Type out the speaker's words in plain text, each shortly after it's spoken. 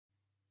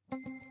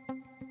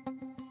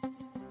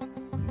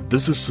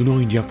This is Suno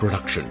India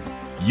production.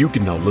 You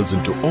can now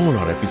listen to all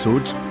our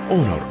episodes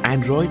on our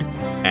Android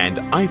and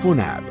iPhone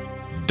app.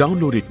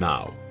 Download it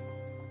now.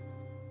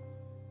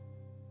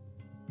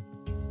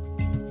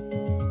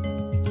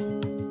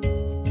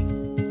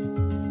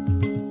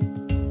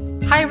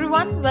 Hi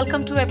everyone,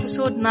 welcome to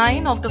episode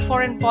 9 of the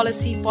Foreign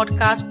Policy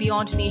podcast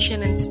Beyond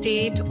Nation and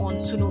State on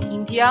Suno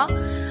India.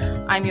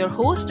 I'm your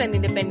host and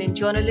independent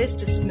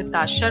journalist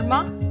Smita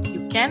Sharma.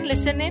 You can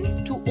listen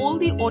in to all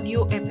the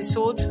audio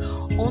episodes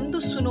on the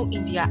Suno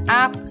India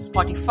app,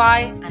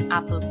 Spotify and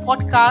Apple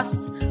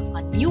Podcasts.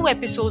 Our new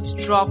episodes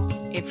drop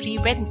every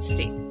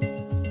Wednesday.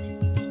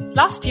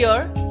 Last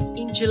year,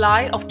 in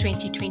July of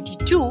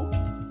 2022,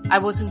 I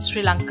was in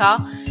Sri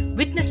Lanka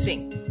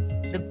witnessing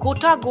the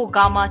Gota Go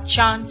Gama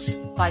chants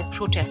by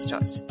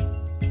protesters.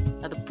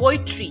 Now, the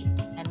poetry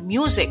and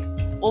music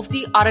of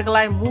the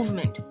Aragalaya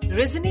movement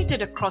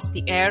resonated across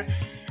the air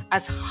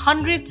as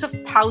hundreds of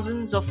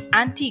thousands of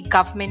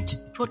anti-government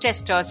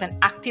protesters and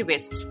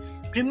activists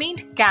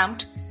remained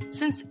camped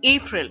since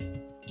April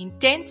in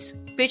tents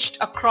pitched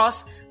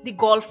across the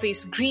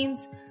Golf-Face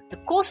Greens, the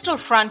coastal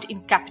front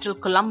in capital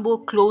Colombo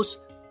close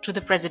to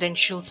the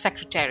presidential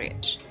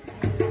secretariat.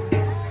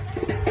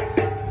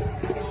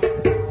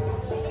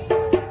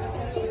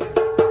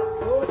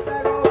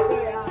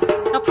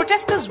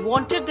 Protesters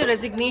wanted the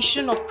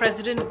resignation of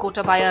President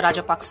Gotabaya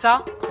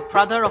Rajapaksa, the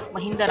brother of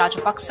Mahinda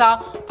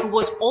Rajapaksa, who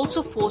was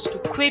also forced to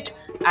quit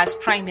as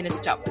Prime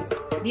Minister.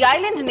 The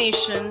island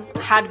nation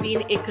had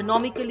been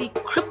economically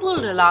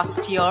crippled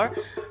last year,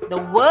 the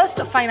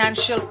worst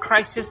financial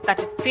crisis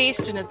that it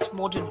faced in its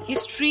modern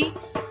history,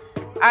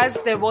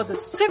 as there was a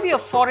severe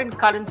foreign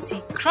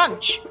currency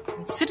crunch.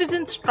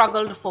 Citizens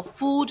struggled for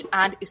food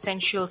and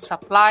essential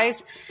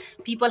supplies.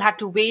 People had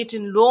to wait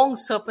in long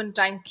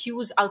serpentine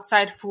queues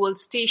outside fuel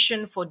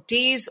station for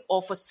days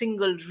or for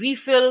single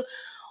refill.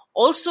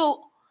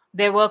 Also,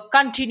 there were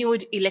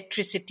continued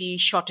electricity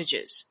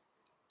shortages.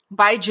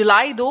 By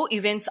July, though,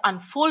 events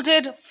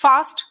unfolded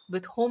fast,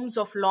 with homes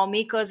of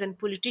lawmakers and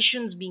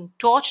politicians being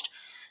torched,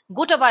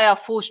 Gotabaya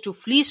forced to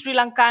flee Sri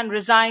Lanka and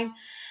resign,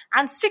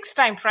 and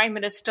six-time Prime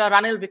Minister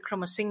Ranil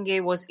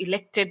Wickremesinghe was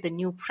elected the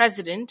new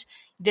president,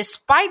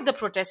 despite the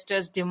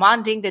protesters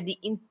demanding that the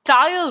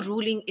entire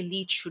ruling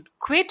elite should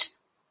quit.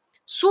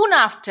 Soon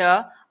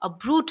after, a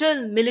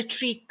brutal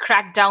military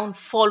crackdown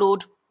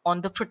followed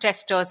on the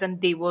protesters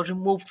and they were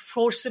removed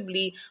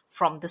forcibly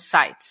from the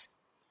sites.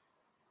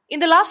 In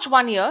the last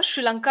 1 year,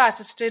 Sri Lanka,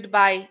 assisted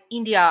by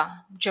India,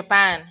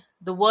 Japan,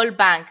 the World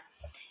Bank,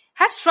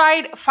 has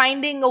tried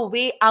finding a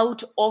way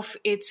out of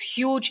its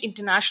huge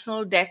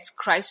international debts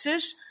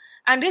crisis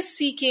and is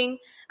seeking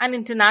an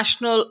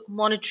international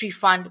monetary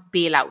fund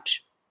bailout.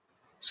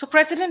 So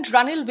President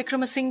Ranil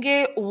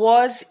Wickremesinghe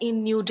was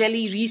in New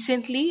Delhi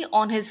recently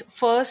on his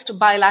first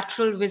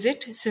bilateral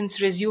visit since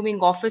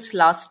resuming office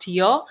last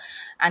year,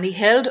 and he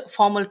held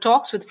formal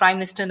talks with Prime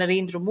Minister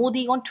Narendra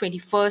Modi on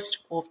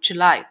 21st of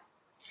July.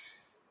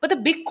 But the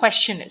big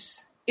question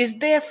is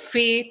there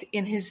faith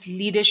in his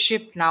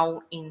leadership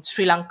now in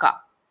Sri Lanka?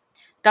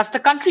 Does the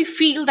country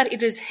feel that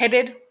it is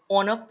headed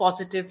on a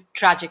positive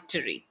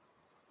trajectory?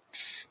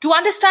 To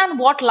understand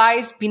what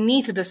lies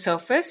beneath the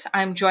surface,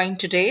 I am joined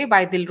today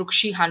by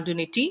Dilrukshi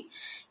Handuniti.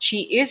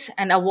 She is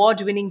an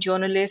award-winning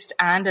journalist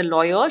and a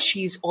lawyer.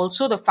 She is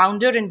also the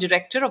founder and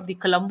director of the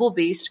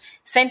Colombo-based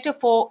Center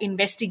for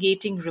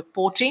Investigating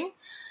Reporting.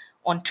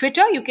 On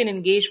Twitter, you can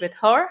engage with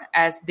her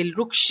as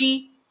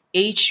Dilrukshi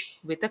H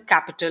with a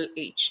capital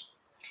H.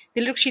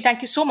 Dilrukshi,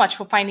 thank you so much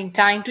for finding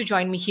time to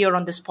join me here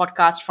on this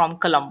podcast from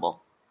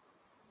Colombo.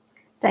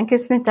 Thank you,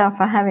 Smita,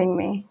 for having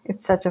me.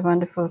 It's such a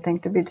wonderful thing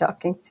to be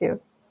talking to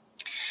you.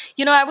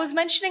 You know, I was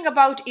mentioning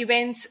about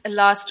events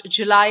last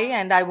July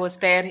and I was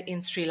there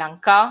in Sri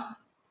Lanka.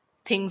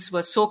 Things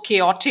were so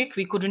chaotic.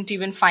 We couldn't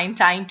even find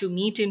time to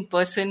meet in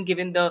person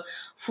given the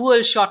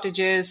fuel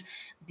shortages,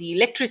 the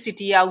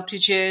electricity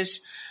outages.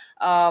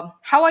 How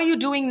are you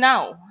doing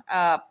now?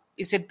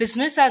 Is it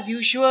business as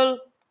usual?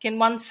 Can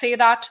one say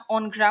that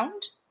on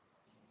ground?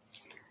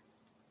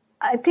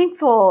 I think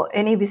for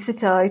any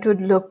visitor, it would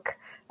look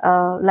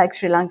like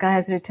Sri Lanka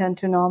has returned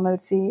to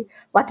normalcy,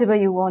 whatever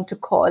you want to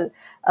call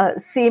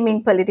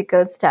seeming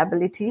political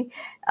stability.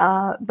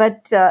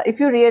 But if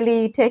you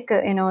really take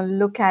a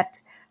look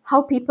at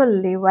how people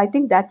live, I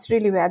think that's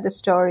really where the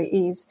story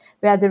is,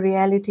 where the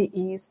reality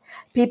is.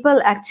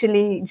 People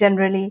actually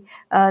generally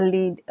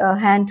lead a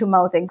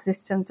hand-to-mouth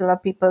existence. A lot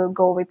of people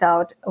go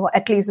without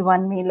at least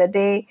one meal a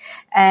day,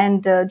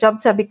 and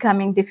jobs are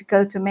becoming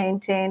difficult to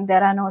maintain.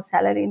 There are no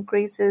salary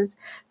increases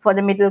for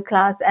the middle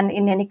class, and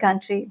in any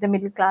country, the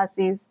middle class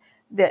is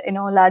the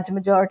large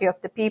majority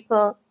of the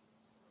people.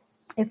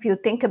 If you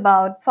think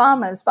about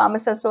farmers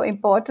are so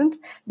important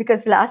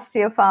because last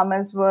year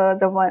farmers were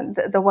the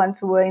ones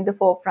who were in the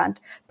forefront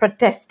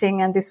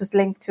protesting, and this was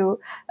linked to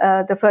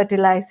the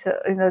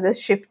fertilizer, the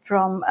shift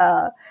from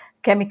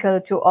chemical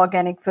to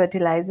organic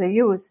fertilizer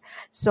use.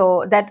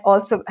 So that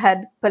also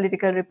had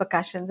political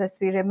repercussions, as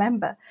we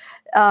remember.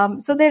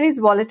 So there is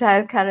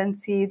volatile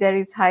currency, there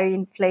is high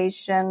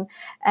inflation,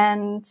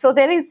 and so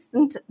there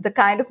isn't the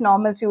kind of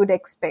normalcy you would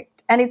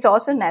expect. And it's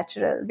also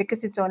natural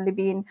because it's only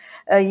been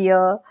a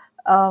year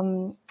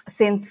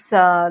since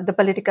the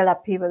political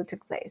upheaval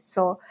took place.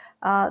 So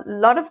a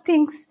lot of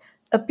things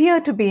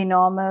appear to be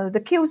normal. The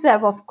queues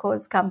have, of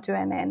course, come to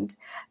an end.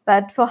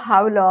 But for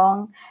how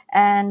long,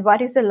 and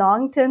what is the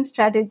long-term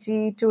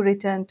strategy to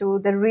return to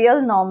the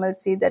real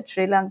normalcy that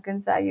Sri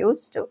Lankans are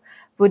used to,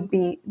 would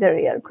be the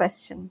real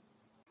question.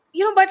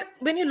 But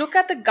when you look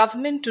at the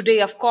government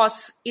today, of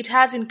course, it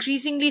has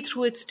increasingly,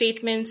 through its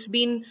statements,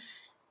 been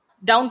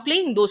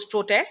downplaying those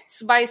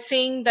protests by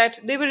saying that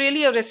they were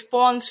really a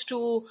response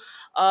to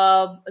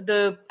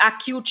the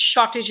acute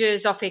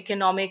shortages of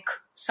economic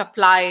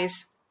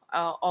supplies,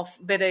 of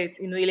whether it's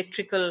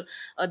electrical,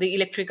 the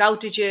electric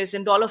outages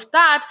and all of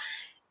that.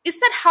 Is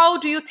that how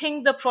do you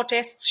think the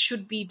protests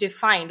should be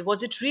defined?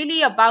 Was it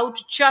really about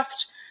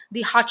just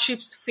the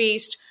hardships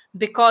faced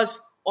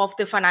because of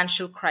the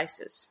financial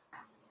crisis?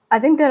 I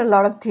think there are a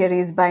lot of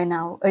theories by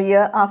now. A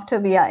year after,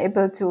 we are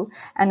able to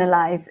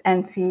analyze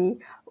and see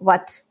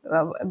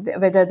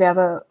whether there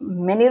were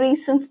many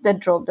reasons that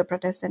drove the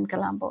protests in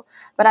Colombo.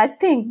 But I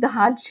think the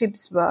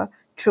hardships were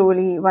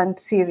truly one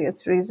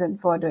serious reason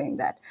for doing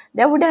that.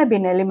 There would have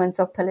been elements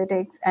of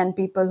politics and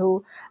people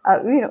who,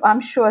 I'm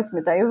sure,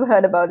 Smita, you've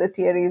heard about the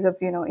theories of,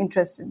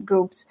 interested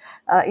groups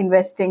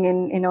investing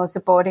in,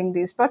 supporting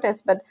these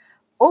protests. But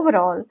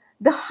overall,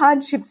 the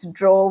hardships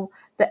drove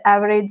the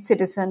average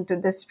citizen to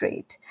the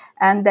street,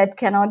 and that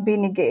cannot be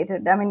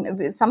negated. I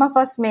mean, some of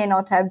us may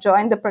not have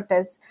joined the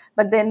protests,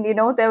 but then,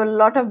 there were a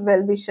lot of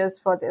well-wishers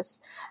for this.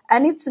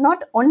 And it's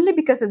not only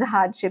because of the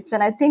hardships,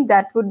 and I think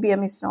that would be a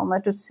misnomer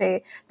to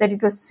say that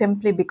it was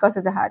simply because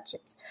of the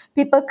hardships.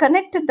 People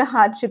connected the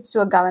hardships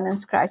to a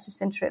governance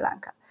crisis in Sri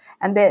Lanka.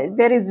 And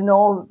there is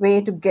no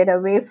way to get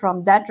away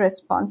from that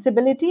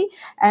responsibility.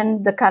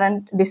 And the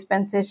current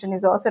dispensation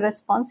is also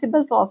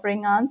responsible for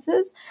offering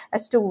answers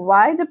as to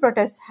why the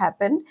protests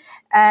happened.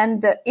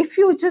 And if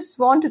you just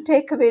want to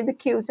take away the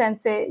queues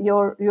and say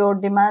your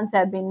demands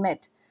have been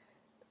met,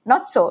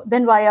 not so,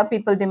 then why are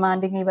people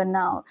demanding even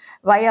now?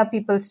 Why are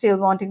people still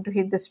wanting to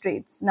hit the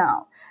streets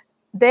now?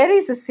 There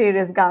is a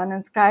serious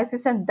governance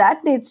crisis, and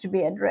that needs to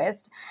be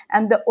addressed.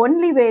 And the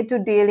only way to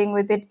dealing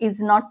with it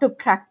is not to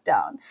crack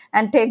down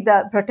and take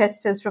the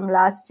protesters from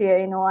last year,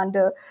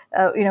 under,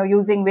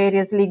 using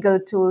various legal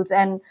tools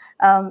and,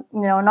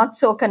 not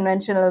so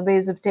conventional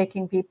ways of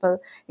taking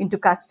people into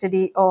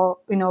custody or,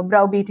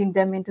 browbeating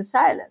them into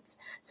silence.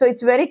 So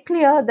it's very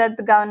clear that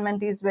the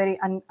government is very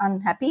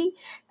unhappy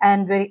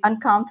and very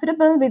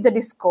uncomfortable with the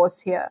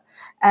discourse here.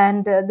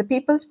 And the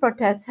people's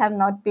protests have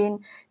not been,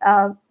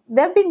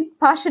 they've been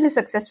partially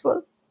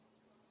successful.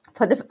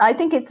 I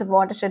think it's a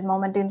watershed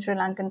moment in Sri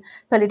Lankan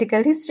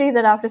political history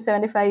that after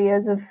 75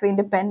 years of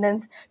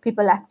independence,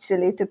 people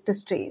actually took to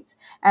streets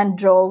and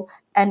drove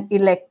an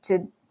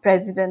elected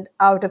president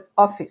out of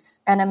office,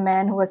 and a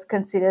man who was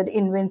considered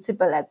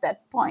invincible at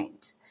that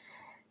point.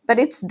 But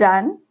it's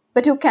done.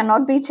 But you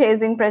cannot be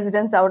chasing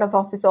presidents out of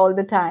office all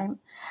the time.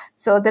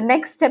 So the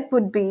next step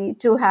would be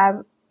to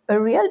have a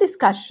real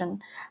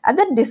discussion. And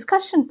that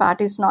discussion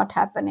part is not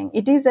happening.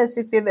 It is as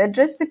if we've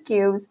addressed the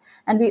queues,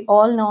 and we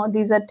all know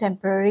these are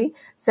temporary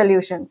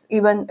solutions,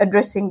 even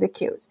addressing the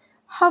queues.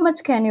 How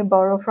much can you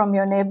borrow from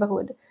your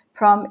neighborhood,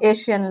 from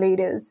Asian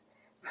leaders,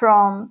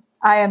 from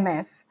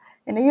IMF?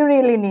 You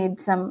really need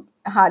some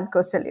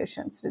hardcore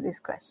solutions to this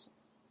question.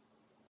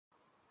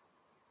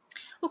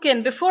 Okay,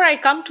 and before I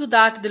come to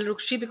that,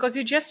 Dilrukshi, because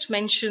you just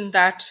mentioned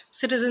that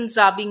citizens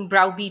are being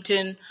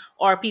browbeaten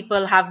or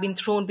people have been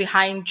thrown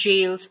behind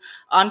jails,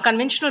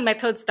 unconventional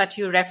methods that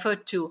you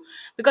referred to,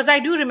 because I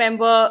do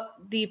remember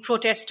the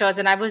protesters,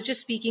 and I was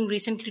just speaking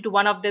recently to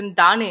one of them,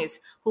 Danes,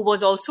 who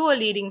was also a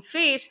leading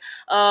face.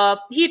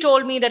 He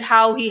told me that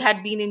how he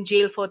had been in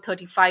jail for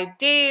 35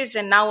 days,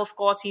 and now, of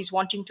course, he's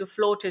wanting to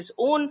float his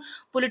own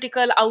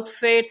political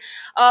outfit.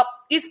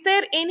 Is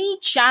there any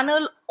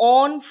channel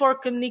on for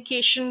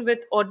communication with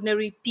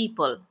ordinary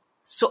people?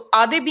 So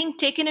are they being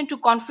taken into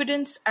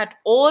confidence at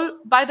all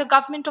by the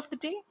government of the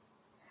day?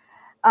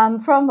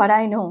 From what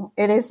I know,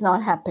 it is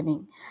not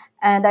happening.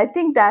 And I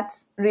think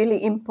that's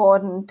really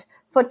important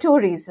for two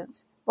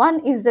reasons.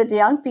 One is that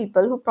young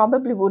people who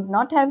probably would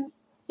not have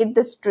hit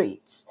the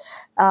streets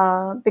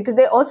because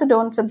they also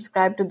don't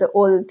subscribe to the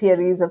old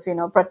theories of,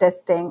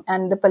 protesting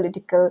and the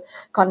political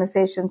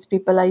conversations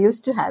people are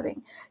used to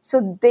having.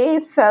 So they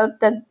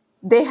felt that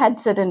they had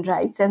certain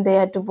rights and they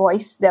had to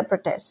voice their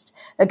protest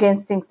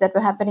against things that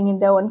were happening in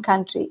their own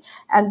country,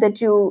 and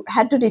that you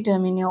had to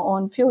determine your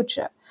own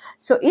future.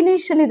 So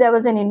initially there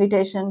was an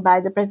invitation by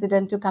the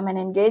president to come and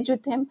engage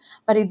with him,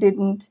 but it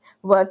didn't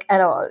work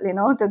at all.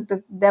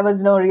 There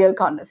was no real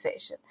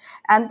conversation.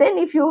 And then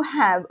if you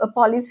have a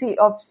policy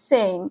of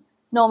saying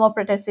no more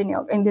protests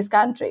in this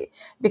country,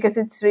 because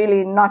it's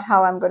really not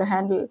how I'm going to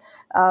handle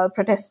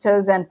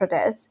protesters and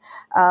protests,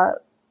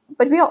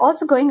 but we are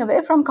also going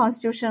away from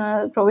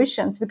constitutional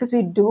provisions because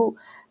we do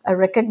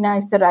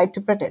recognize the right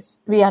to protest.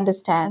 We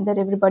understand that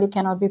everybody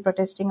cannot be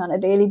protesting on a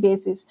daily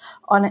basis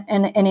on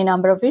any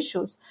number of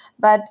issues,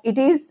 but it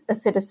is a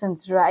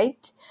citizen's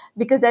right,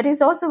 because that is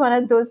also one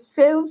of those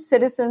few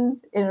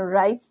citizens'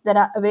 rights that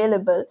are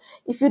available.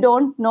 If you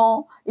don't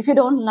know, if you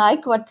don't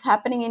like what's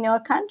happening in your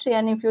country,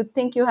 and if you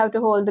think you have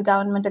to hold the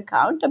government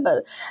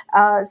accountable,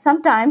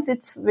 sometimes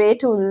it's way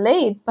too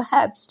late,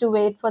 perhaps, to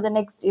wait for the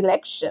next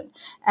election.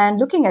 And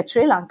looking at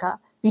Sri Lanka,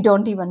 we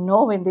don't even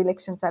know when the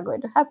elections are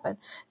going to happen.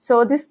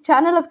 So this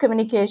channel of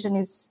communication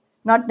is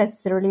not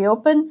necessarily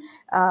open,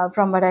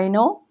 from what I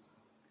know.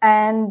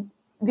 And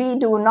we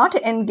do not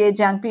engage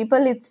young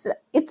people.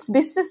 It's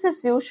business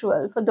as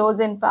usual for those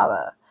in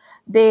power.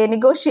 They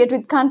negotiate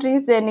with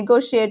countries. They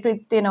negotiate with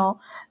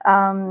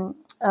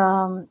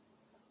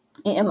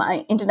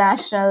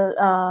international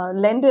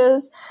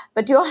lenders,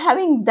 but you're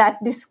having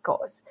that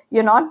discourse.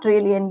 You're not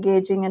really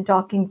engaging and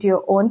talking to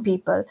your own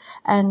people,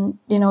 and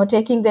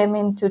taking them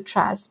into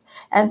trust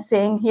and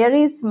saying, here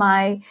is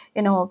my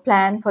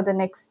plan for the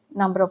next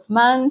number of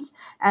months,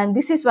 and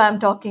this is why I'm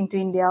talking to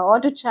India or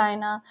to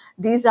China.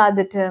 These are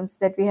the terms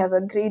that we have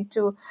agreed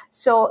to.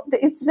 So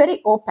it's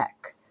very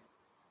opaque.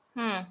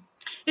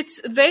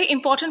 It's a very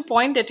important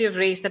point that you've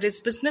raised, that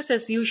it's business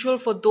as usual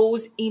for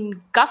those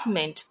in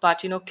government,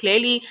 but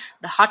clearly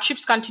the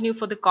hardships continue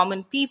for the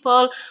common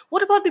people.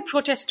 What about the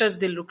protesters,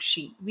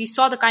 Dilrukshi? We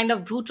saw the kind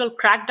of brutal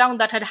crackdown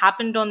that had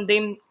happened on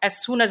them as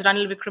soon as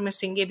Ranil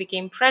Wickremesinghe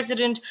became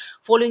president,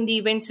 following the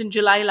events in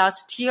July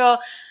last year.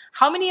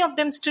 How many of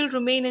them still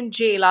remain in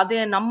jail? Are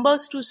there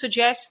numbers to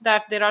suggest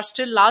that there are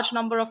still large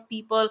number of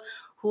people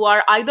who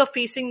are either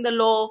facing the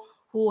law,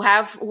 who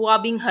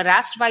are being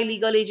harassed by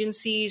legal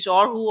agencies,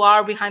 or who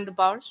are behind the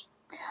bars?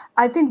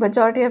 I think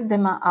majority of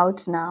them are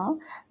out now,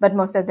 but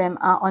most of them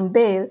are on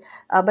bail.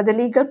 But the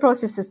legal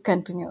processes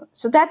continue.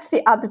 So that's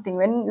the other thing.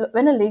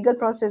 When a legal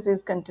process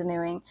is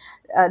continuing,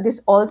 this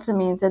also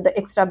means that the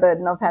extra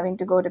burden of having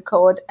to go to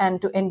court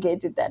and to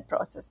engage in that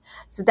process.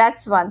 So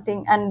that's one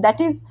thing, and that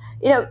is,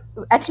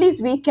 at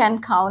least we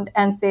can count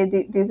and say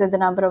these are the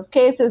number of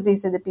cases.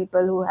 These are the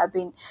people who have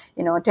been,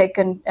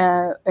 taken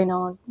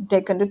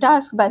to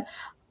task. But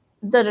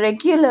the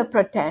regular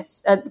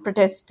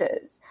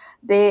protesters,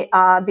 they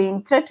are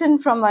being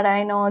threatened. From what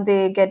I know,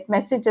 they get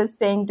messages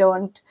saying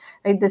don't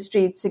hit the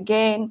streets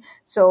again.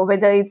 So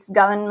whether it's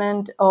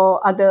government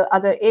or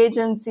other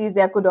agencies,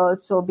 there could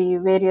also be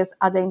various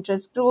other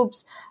interest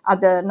groups,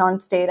 other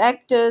non-state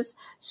actors.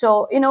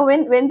 So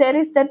when there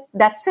is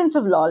that sense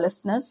of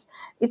lawlessness,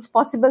 it's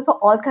possible for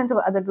all kinds of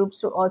other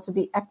groups to also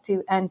be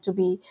active and to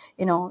be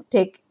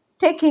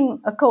taking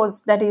a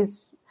course that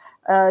is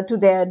to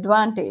their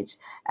advantage.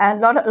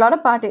 And a lot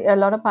of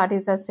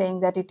parties are saying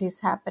that it is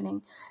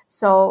happening.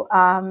 So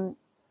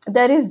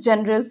there is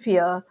general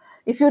fear.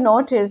 If you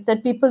notice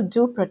that people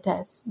do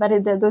protest, but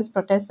those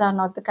protests are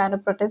not the kind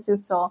of protests you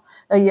saw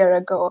a year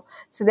ago.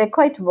 So they're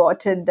quite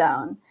watered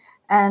down.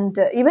 And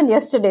even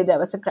yesterday there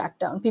was a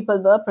crackdown.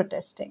 People were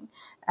protesting,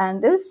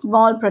 and this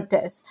small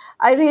protest.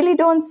 I really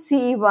don't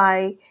see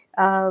why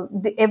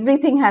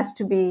everything has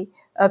to be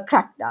a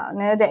crackdown.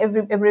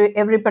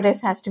 Every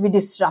protest has to be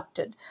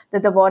disrupted,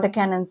 that the water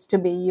cannons to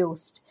be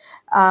used.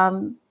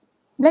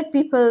 Let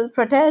people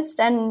protest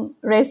and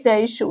raise their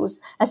issues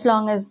as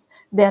long as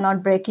they're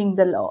not breaking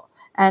the law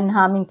and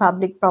harming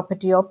public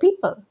property or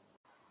people.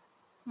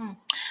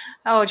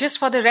 Oh, just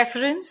for the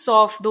reference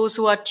of those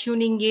who are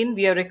tuning in,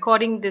 we are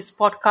recording this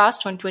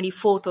podcast on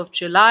 24th of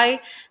July.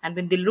 And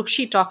when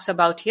Dilrukshi talks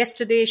about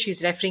yesterday,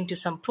 she's referring to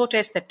some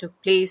protests that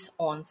took place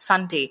on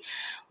Sunday.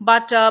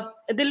 But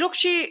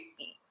Dilrukshi,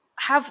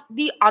 have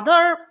the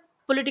other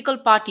political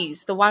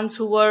parties, the ones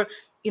who were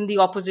in the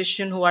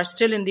opposition, who are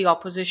still in the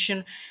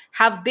opposition,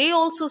 have they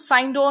also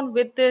signed on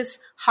with this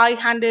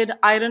high-handed,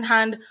 iron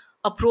hand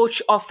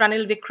approach of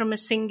Ranil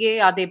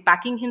Wickremesinghe? Are they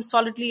backing him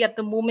solidly at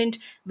the moment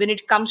when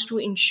it comes to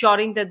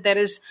ensuring that there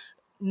is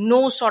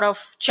no sort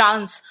of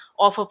chance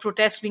of a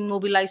protest being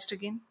mobilized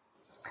again?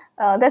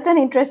 That's an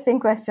interesting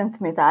question,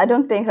 Smita. I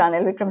don't think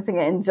Ranil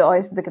Wickremesinghe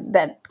enjoys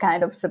that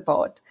kind of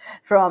support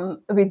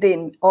from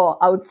within or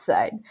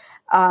outside.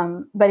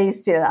 But he's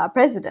still our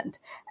president.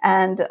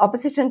 And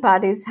opposition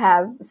parties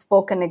have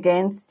spoken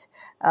against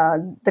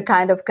the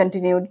kind of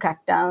continued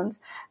crackdowns,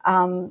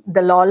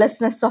 the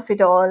lawlessness of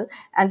it all,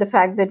 and the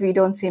fact that we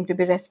don't seem to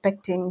be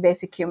respecting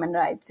basic human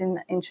rights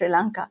in Sri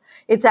Lanka.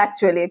 It's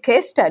actually a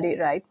case study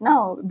right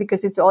now,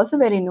 because it's also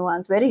very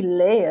nuanced, very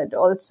layered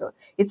also.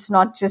 It's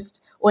not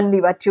just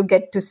only what you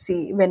get to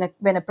see when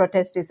a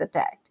protest is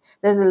attacked.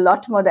 There's a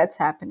lot more that's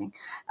happening.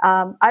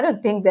 I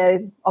don't think there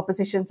is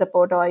opposition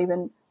support or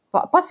even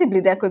possibly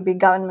there could be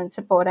government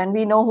support, and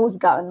we know whose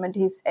government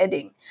he's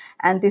heading.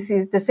 And this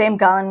is the same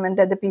government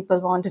that the people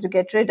wanted to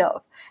get rid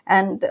of.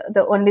 And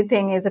the only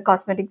thing is a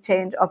cosmetic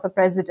change of a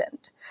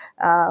president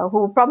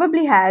who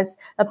probably has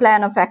a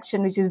plan of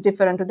action which is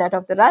different to that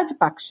of the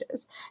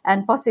Rajapakshas,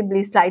 and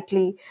possibly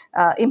slightly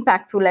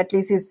impactful, at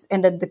least he's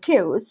ended the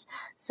queues.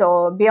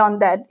 So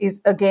beyond that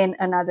is again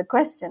another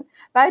question.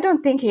 But I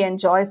don't think he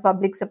enjoys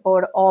public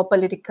support or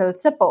political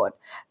support.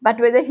 But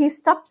whether he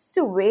stops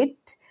to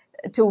wait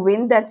to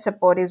win that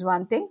support is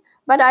one thing.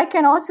 But I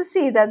can also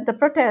see that the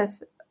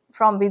protests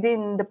from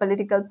within the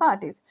political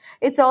parties,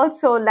 it's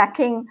also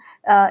lacking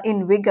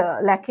in vigor,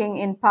 lacking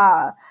in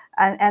power.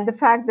 And the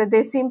fact that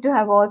they seem to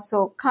have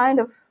also kind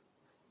of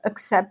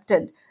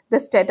accepted the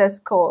status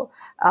quo.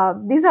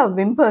 These are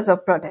whimpers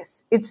of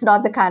protests. It's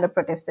not the kind of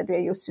protest that we're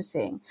used to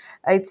seeing.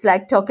 It's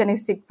like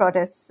tokenistic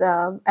protests,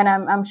 and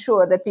I'm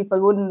sure that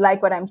people wouldn't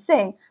like what I'm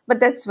saying, but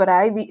that's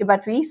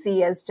what we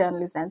see as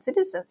journalists and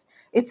citizens.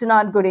 It's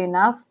not good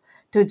enough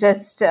to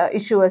just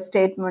issue a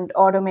statement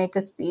or to make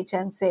a speech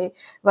and say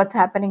what's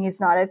happening is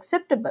not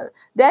acceptable.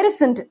 There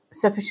isn't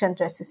sufficient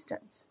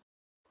resistance.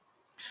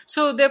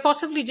 So they're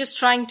possibly just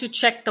trying to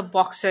check the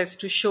boxes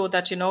to show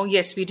that,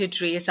 yes, we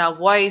did raise our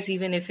voice,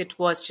 even if it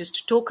was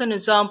just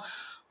tokenism.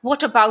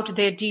 What about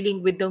their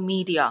dealing with the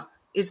media?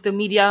 Is the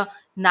media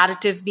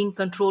narrative being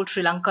controlled?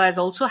 Sri Lanka has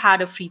also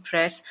had a free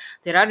press.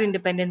 There are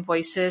independent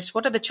voices.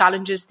 What are the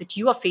challenges that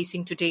you are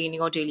facing today in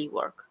your daily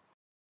work?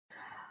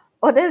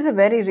 Oh, there's a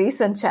very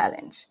recent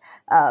challenge.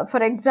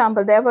 For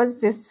example, there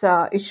was this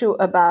issue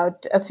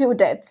about a few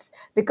deaths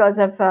because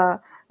of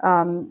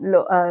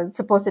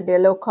supposedly a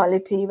low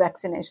quality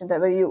vaccination that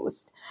were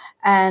used,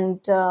 and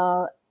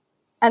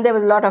there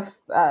was a lot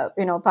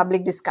of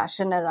public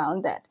discussion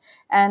around that.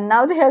 And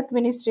now the health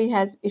ministry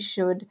has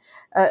issued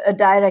a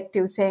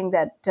directive saying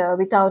that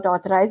without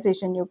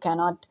authorization you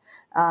cannot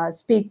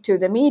speak to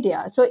the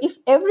media. So if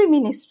every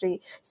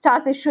ministry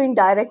starts issuing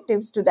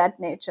directives to that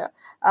nature,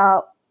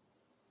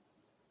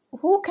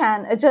 who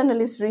can a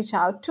journalist reach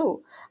out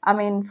to? I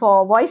mean,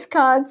 for voice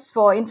cards,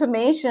 for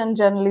information,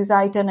 journalists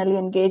are eternally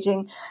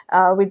engaging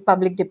with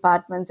public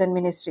departments and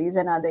ministries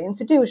and other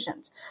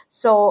institutions.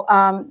 So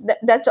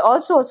that's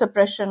also a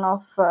suppression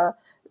of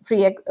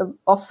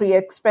free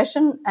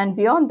expression, and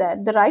beyond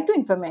that, the right to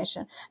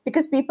information,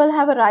 because people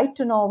have a right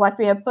to know what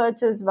we have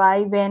purchased,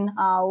 why, when,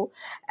 how,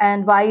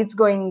 and why it's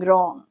going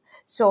wrong.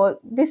 So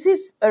this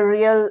is a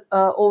real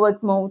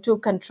overt move to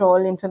control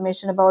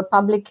information about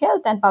public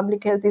health, and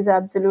public health is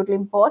absolutely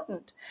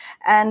important.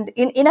 And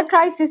in a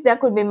crisis, there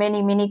could be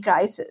many mini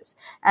crises,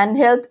 and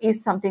health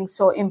is something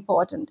so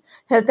important.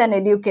 Health and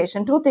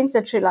education, two things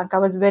that Sri Lanka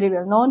was very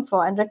well known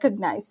for and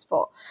recognized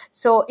for.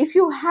 So if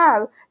you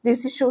have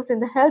these issues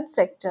in the health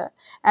sector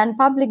and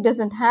public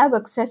doesn't have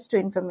access to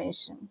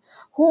information,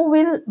 who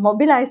will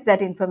mobilize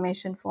that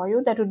information for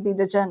you? That would be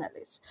the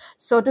journalists.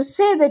 So to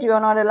say that you are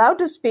not allowed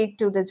to speak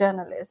to the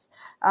journalists,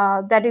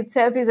 that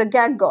itself is a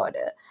gag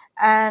order,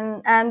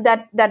 and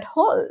that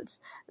holds,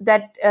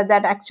 that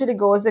actually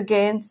goes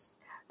against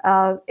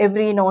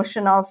every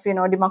notion of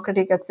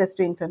democratic access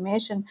to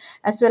information,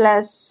 as well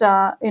as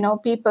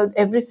people,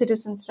 every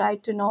citizen's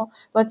right to know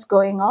what's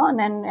going on,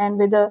 and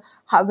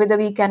whether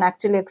we can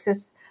actually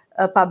access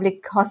a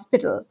public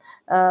hospital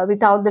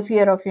without the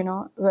fear of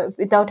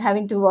without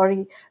having to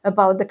worry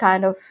about the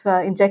kind of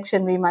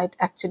injection we might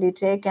actually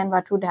take, and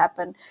what would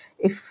happen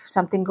if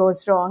something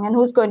goes wrong, and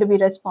who's going to be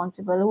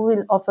responsible, who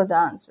will offer the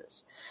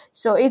answers.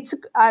 So it's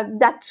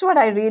that's what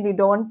I really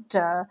don't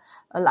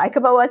like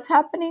about what's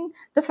happening.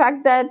 The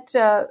fact that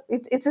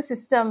it's a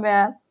system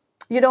where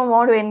you don't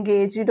want to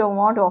engage, you don't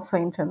want to offer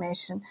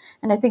information,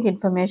 and I think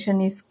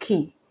information is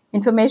key.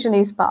 Information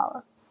is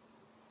power.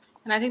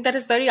 And I think that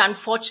is very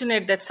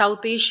unfortunate that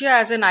South Asia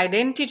as an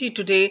identity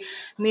today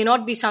may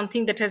not be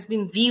something that has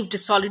been weaved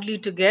solidly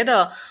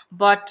together.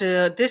 But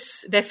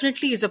this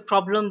definitely is a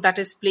problem that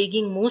is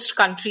plaguing most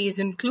countries,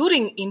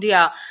 including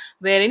India,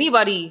 where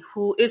anybody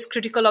who is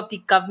critical of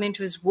the government,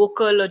 who is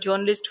vocal, a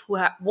journalist who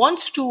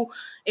wants to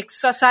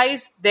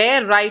exercise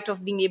their right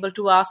of being able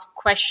to ask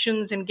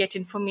questions and get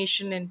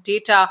information and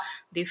data,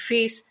 they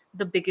face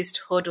the biggest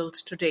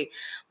hurdles today.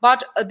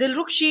 But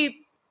Dilrukshi,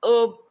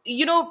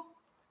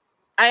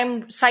 I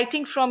am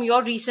citing from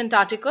your recent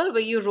article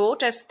where you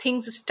wrote, as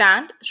things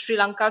stand, Sri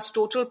Lanka's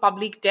total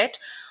public debt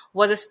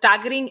was a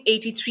staggering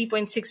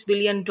 $83.6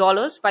 billion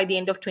by the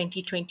end of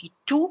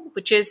 2022,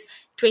 which is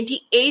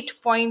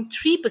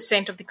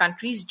 28.3% of the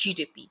country's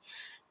GDP.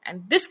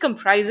 And this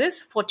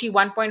comprises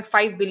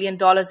 $41.5 billion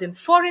in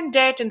foreign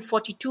debt and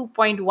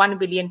 $42.1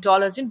 billion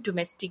in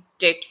domestic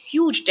debt,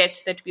 huge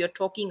debts that we are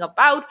talking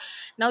about.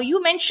 Now,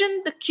 you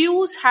mentioned the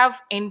queues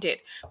have ended,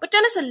 but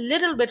tell us a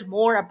little bit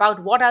more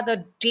about what are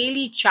the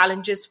daily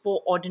challenges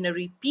for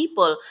ordinary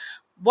people.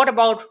 What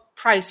about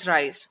price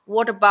rise?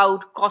 What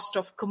about cost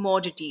of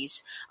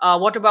commodities?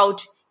 What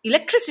about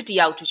electricity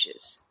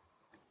outages?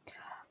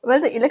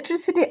 Well, the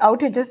electricity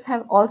outages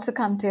have also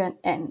come to an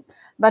end.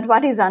 But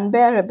what is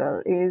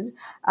unbearable is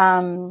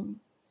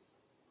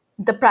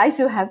the price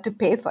you have to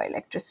pay for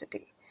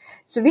electricity.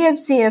 So we have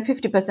seen a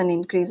 50%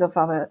 increase of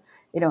our,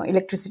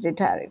 electricity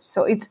tariffs.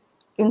 So it's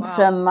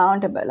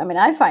insurmountable. I mean,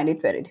 I find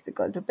it very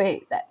difficult to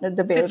pay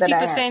the bill that I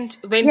have.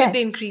 50%. When did they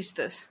Yes. increase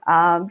this?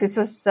 This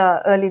was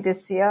early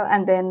this year,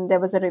 and then there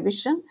was a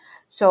revision.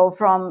 So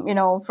from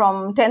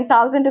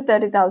 10,000 to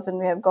 30,000,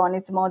 we have gone.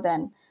 It's more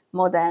than.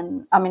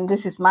 I mean,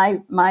 this is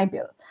my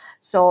bill.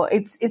 So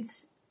it's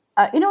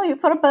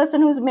for a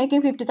person who's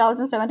making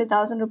 50,000,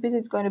 70,000 rupees,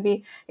 it's going to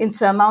be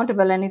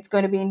insurmountable, and it's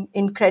going to be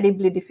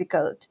incredibly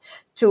difficult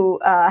to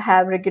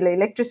have regular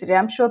electricity.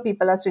 I'm sure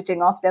people are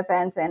switching off their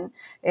fans and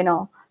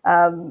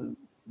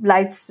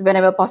lights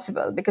whenever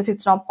possible, because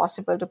it's not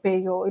possible to pay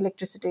your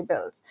electricity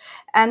bills.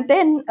 And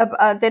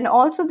then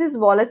also this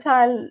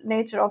volatile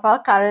nature of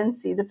our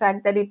currency, the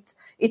fact that it's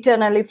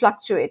eternally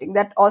fluctuating,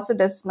 that also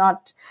does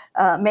not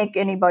make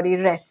anybody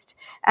rest.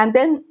 And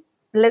then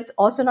let's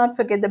also not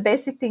forget the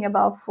basic thing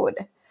about food.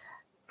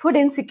 Food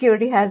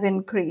insecurity has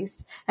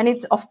increased, and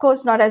it's of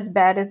course not as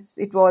bad as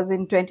it was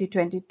in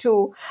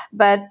 2022,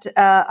 but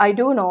I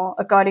do know,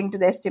 according to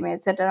the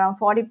estimates, that around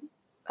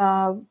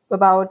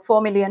about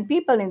 4 million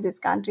people in this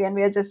country, and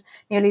we are just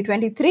nearly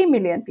 23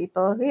 million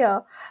people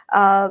here,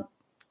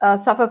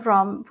 suffer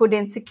from food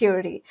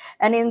insecurity.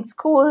 And in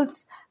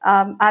schools,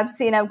 I've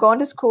gone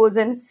to schools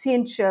and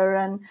seen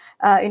children,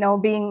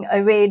 being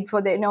weighed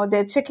for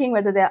they're checking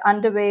whether they're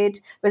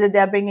underweight, whether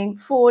they're bringing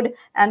food,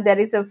 and there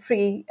is a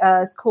free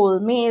school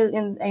meal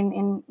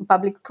in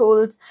public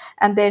schools,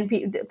 and then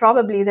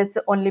probably that's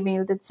the only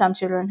meal that some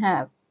children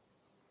have.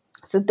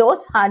 So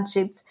those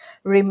hardships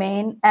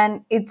remain,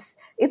 and it's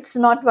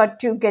not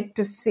what you get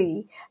to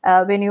see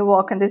when you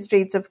walk on the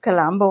streets of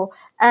Colombo.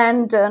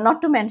 And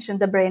not to mention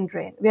the brain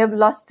drain. We have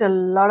lost a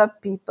lot of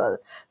people,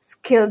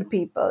 skilled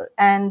people.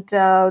 And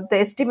the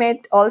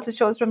estimate also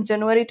shows from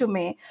January to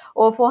May,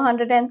 over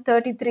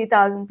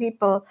 433,000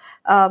 people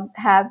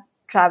have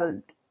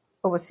traveled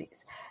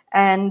overseas.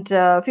 And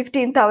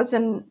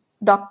 15,000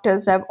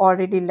 doctors have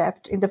already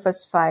left in the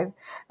first 5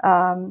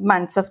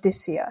 months of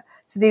this year.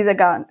 So these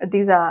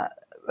are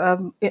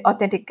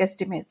authentic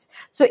estimates.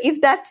 So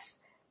if that's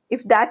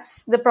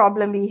the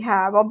problem we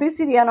have,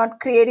 obviously we are not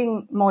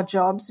creating more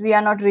jobs. We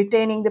are not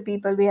retaining the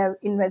people we have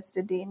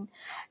invested in.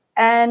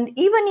 And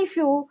even if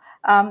you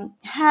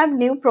have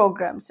new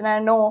programs, and I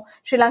know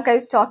Sri Lanka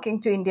is talking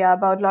to India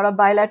about a lot of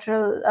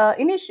bilateral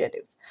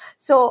initiatives.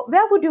 So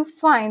where would you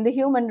find the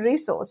human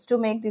resource to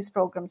make these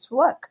programs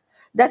work?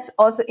 That's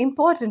also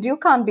important. You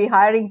can't be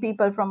hiring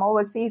people from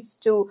overseas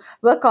to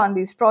work on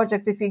these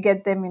projects if you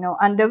get them,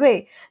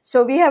 underway.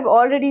 So we are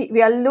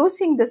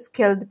losing the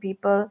skilled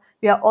people.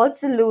 We are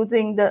also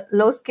losing the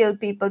low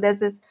skilled people. There's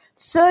this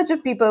surge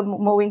of people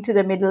moving to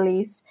the Middle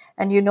East,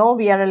 and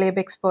we are a labor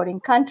exporting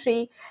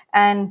country,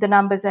 and the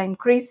numbers are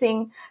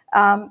increasing.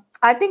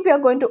 I think we are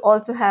going to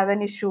also have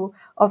an issue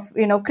of,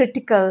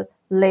 critical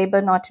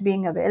labor not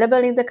being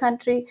available in the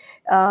country.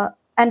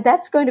 And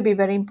that's going to be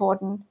very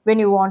important when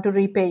you want to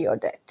repay your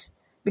debt,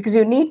 because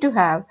you need to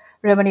have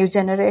revenue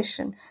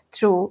generation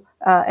through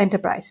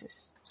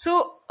enterprises.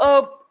 So,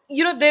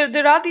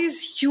 there are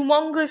these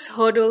humongous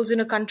hurdles in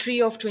a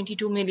country of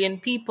 22 million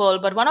people.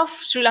 But one of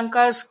Sri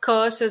Lanka's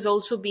curse has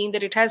also been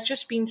that it has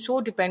just been so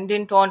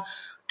dependent on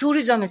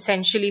tourism,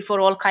 essentially, for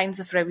all kinds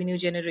of revenue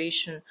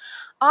generation.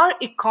 Are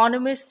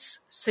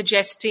economists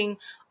suggesting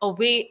a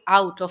way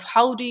out of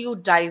how do you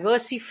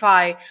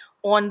diversify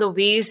on the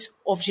ways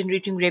of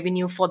generating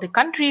revenue for the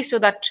country so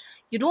that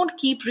you don't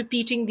keep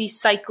repeating these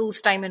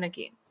cycles time and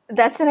again?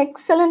 That's an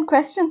excellent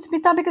question,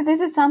 Smita, because this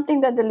is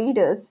something that the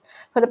leaders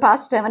for the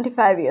past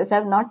 75 years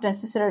have not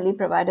necessarily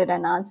provided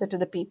an answer to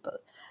the people.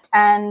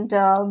 And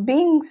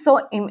being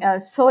so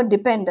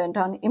dependent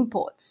on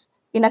imports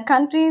in a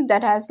country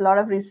that has a lot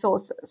of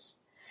resources,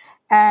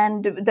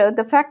 and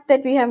the fact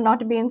that we have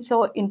not been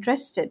so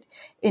interested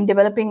in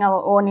developing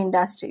our own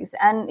industries.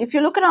 And if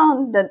you look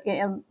around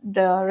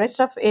the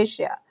rest of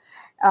Asia,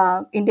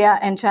 India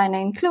and China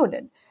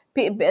included,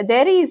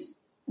 there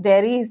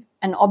is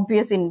an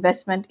obvious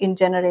investment in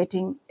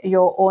generating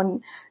your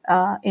own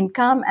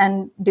income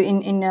and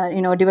in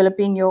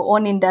developing your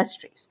own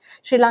industries.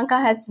 Sri Lanka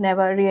has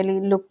never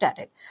really looked at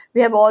it.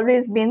 We have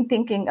always been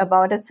thinking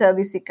about a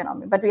service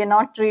economy, but we are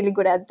not really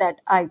good at that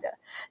either.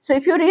 So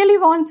if you really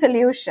want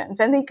solutions,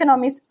 and the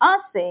economists are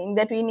saying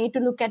that we need to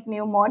look at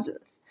new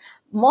models,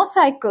 more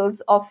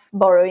cycles of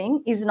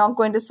borrowing is not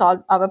going to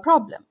solve our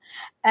problem.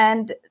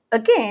 And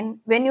again,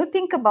 when you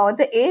think about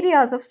the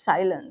areas of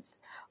silence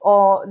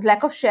or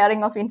lack of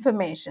sharing of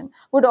information,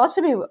 would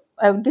also be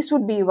this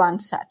would be one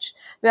such,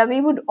 where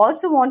we would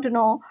also want to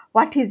know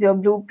what is your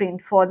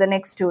blueprint for the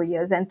next 2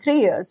 years and 3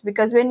 years,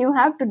 because when you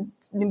have to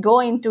go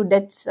into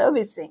debt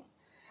servicing,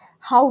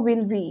 how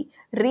will we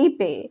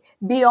repay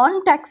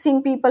beyond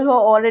taxing people who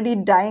are already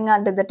dying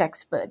under the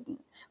tax burden,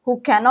 who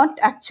cannot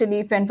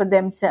actually fend for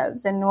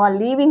themselves and who are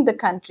leaving the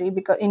country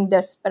because in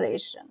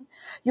desperation?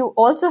 You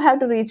also have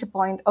to reach a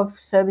point of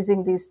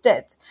servicing these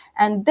debts.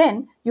 And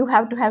then you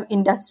have to have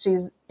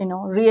industries,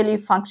 really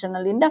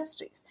functional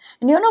industries.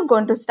 And you're not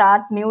going to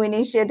start new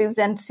initiatives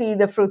and see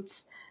the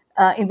fruits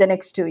in the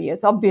next 2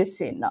 years.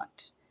 Obviously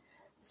not.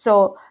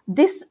 So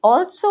this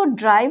also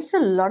drives a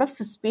lot of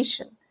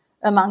suspicion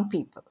among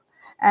people.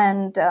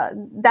 And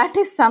that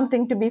is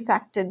something to be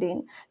factored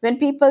in. When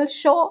people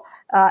show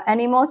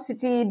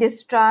animosity,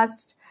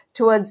 distrust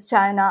towards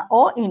China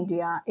or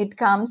India, it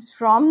comes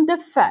from the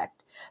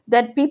fact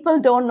that people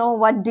don't know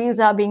what deals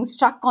are being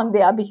struck on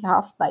their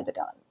behalf by the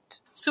government.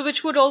 So,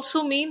 which would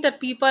also mean that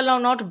people are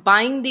not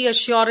buying the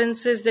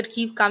assurances that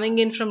keep coming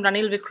in from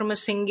Ranil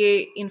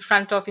Wickremesinghe in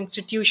front of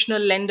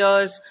institutional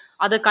lenders,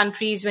 other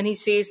countries, when he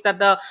says that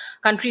the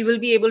country will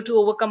be able to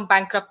overcome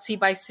bankruptcy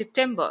by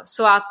September.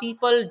 So, are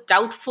people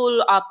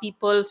doubtful? Are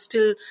people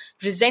still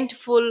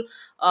resentful?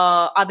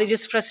 Are they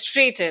just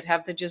frustrated?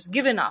 Have they just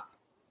given up?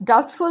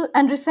 Doubtful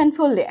and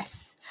resentful,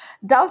 yes.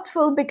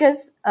 Doubtful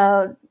because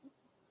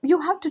you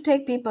have to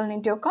take people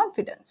into your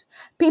confidence.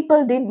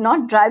 People did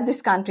not drive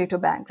this country to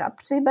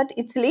bankruptcy, but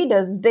its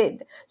leaders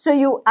did. So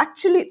you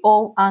actually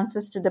owe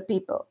answers to the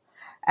people.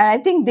 And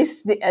I think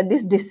this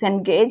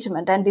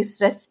disengagement and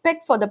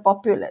disrespect for the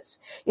populace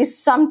is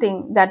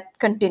something that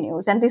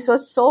continues. And this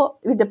was so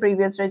with the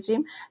previous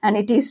regime, and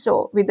it is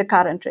so with the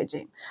current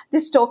regime.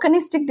 These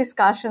tokenistic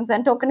discussions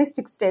and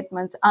tokenistic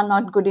statements are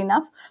not good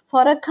enough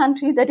for a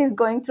country that is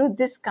going through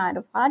this kind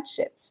of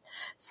hardships.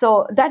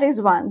 So that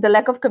is one, the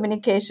lack of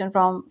communication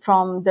from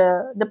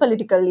the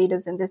political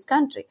leaders in this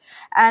country.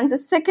 And the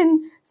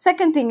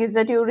second thing is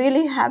that you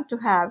really have to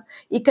have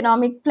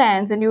economic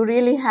plans, and you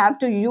really have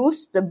to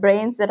use the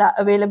brains that are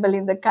available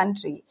in the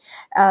country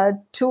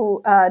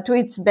to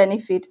its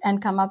benefit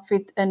and come up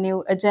with a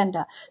new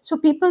agenda. So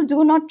people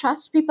do not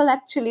trust. People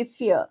actually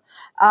fear.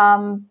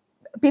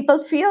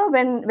 People fear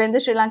when the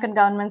Sri Lankan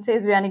government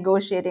says we are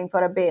negotiating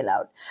for a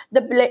bailout.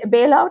 The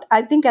bailout,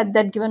 I think, at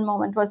that given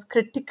moment was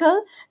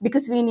critical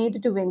because we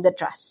needed to win the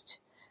trust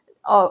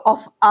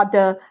of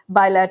other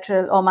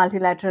bilateral or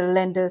multilateral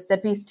lenders,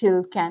 that we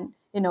still can,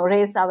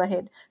 raise our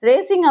head.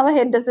 Raising our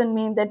head doesn't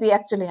mean that we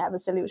actually have a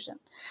solution.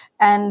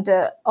 And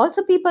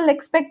also people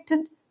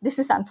expected, this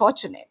is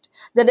unfortunate,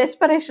 the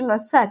desperation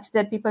was such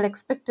that people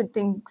expected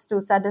things to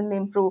suddenly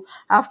improve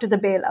after the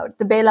bailout.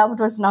 The bailout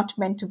was not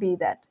meant to be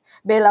that.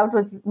 Bailout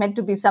was meant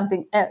to be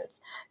something else.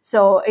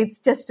 So it's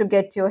just to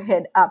get your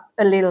head up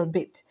a little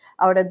bit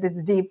out of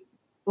these deep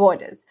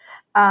waters.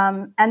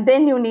 And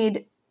then you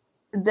need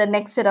the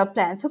next set of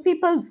plans. So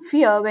people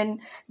fear when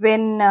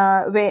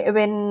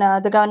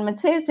the government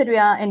says that we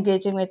are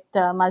engaging with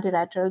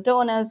multilateral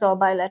donors or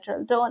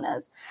bilateral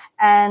donors,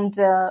 and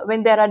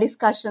when there are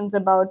discussions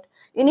about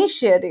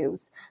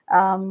initiatives,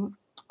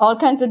 all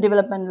kinds of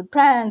developmental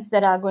plans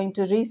that are going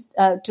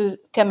to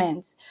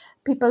commence,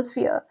 people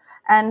fear.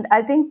 And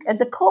I think at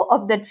the core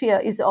of that fear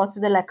is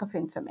also the lack of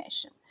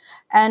information,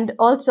 and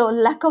also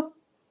lack of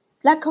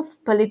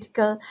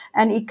political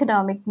and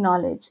economic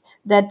knowledge.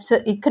 That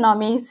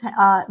economies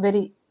are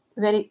very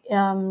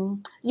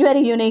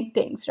unique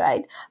things,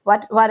 right?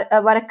 What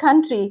a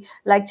country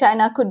like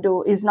China could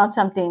do is not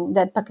something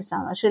that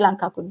Pakistan or Sri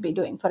Lanka could be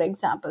doing, for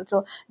example.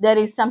 So there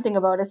is something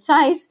about a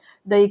size,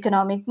 the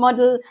economic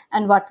model,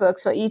 and what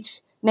works for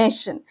each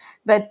nation.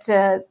 But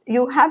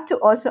you have to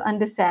also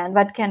understand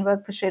what can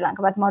work for Sri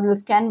Lanka, what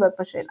models can work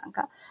for Sri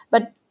Lanka,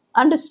 but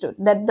understood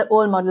that the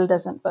old model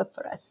doesn't work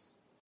for us.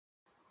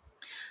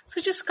 So,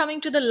 just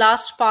coming to the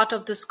last part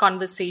of this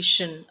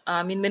conversation,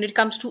 I mean, when it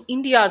comes to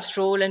India's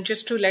role, and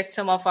just to let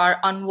some of our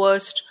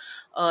unversed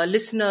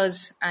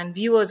listeners and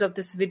viewers of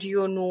this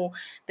video know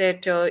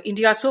that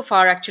India so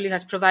far actually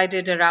has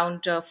provided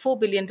around $4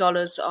 billion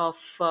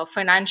of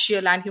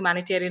financial and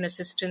humanitarian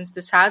assistance.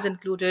 This has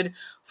included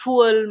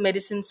fuel,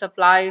 medicine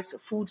supplies,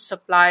 food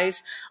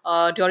supplies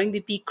during the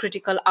peak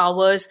critical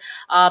hours.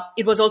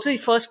 It was also the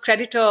first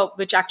creditor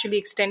which actually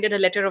extended a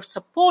letter of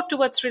support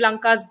towards Sri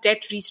Lanka's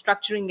debt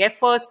restructuring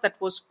efforts that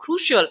was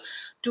crucial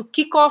to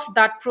kick off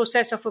that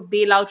process of a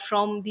bailout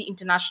from the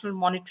International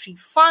Monetary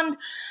Fund.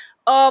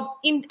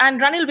 And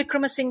Ranil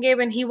Wickremesinghe,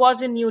 when he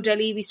was in New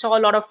Delhi, we saw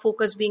a lot of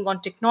focus being on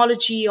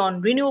technology,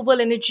 on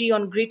renewable energy,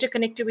 on greater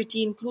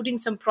connectivity, including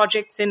some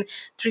projects in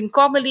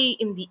Trincomalee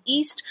in the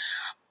east.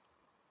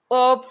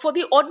 For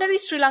the ordinary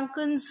Sri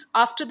Lankans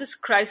after this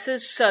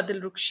crisis,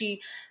 Dilrukshi,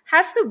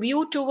 has the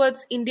view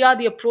towards India,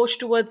 the approach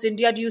towards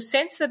India, do you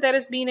sense that there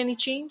has been any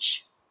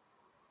change?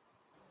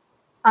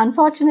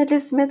 Unfortunately,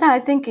 Smith, I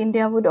think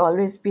India would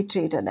always be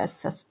treated as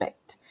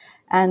suspect.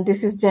 And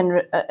this is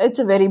general. It's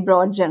a very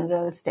broad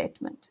general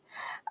statement.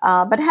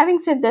 But having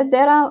said that,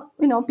 there are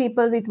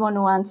people with more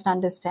nuanced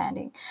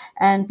understanding,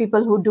 and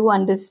people who do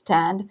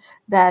understand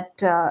that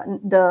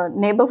the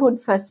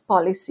neighborhood first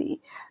policy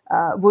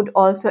would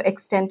also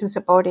extend to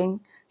supporting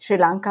Sri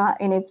Lanka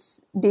in its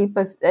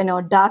deepest,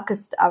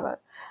 darkest hour.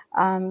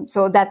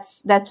 So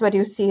that's what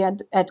you see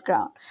at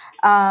ground.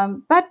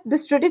 But the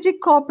strategic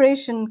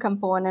cooperation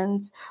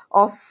components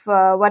of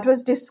what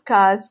was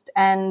discussed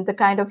and the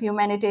kind of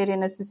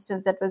humanitarian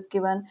assistance that was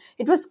given,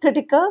 it was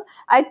critical.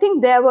 I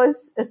think there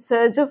was a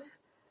surge of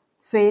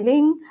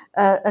feeling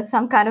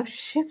some kind of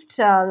shift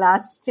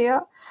last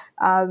year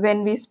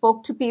when we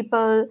spoke to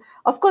people.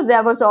 Of course,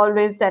 there was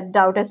always that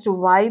doubt as to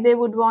why they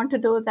would want to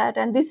do that.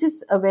 And this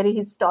is a very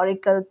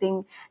historical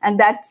thing. And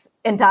that's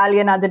entirely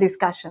another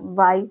discussion,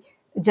 why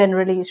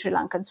generally Sri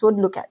Lankans would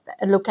look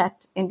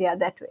at India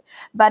that way.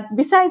 But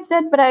besides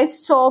that, but I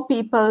saw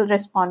people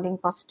responding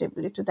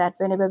positively to that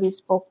whenever we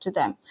spoke to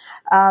them.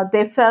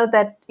 They felt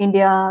that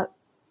India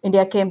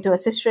came to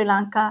assist Sri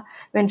Lanka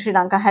when Sri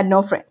Lanka had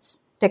no friends,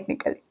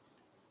 technically.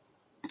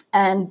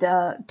 And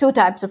two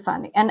types of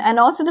funding, and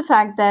also the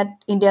fact that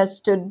India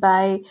stood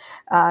by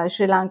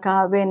Sri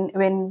Lanka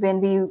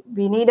when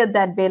we needed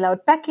that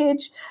bailout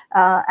package,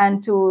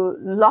 and to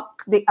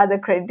lock the other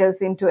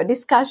creditors into a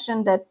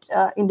discussion that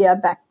India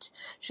backed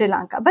Sri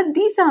Lanka. But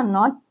these are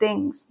not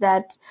things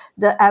that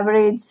the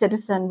average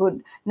citizen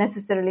would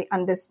necessarily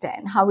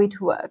understand how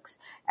it works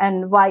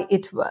and why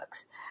it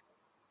works.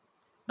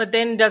 But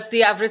then, does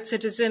the average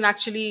citizen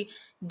actually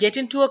get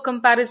into a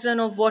comparison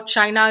of what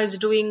China is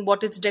doing,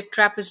 what its debt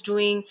trap is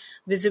doing,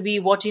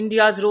 vis-a-vis what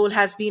India's role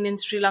has been in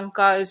Sri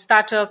Lanka? Is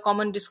that a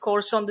common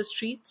discourse on the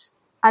streets?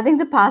 I think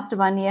the past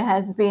 1 year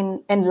has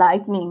been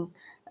enlightening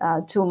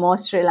to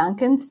most Sri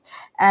Lankans.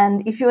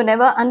 And if you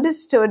never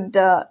understood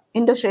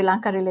Indo-Sri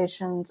Lanka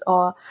relations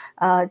or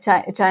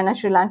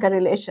China-Sri Lanka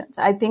relations,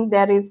 I think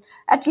there is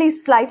at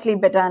least slightly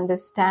better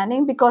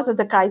understanding because of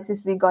the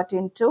crisis we got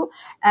into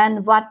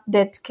and what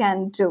debt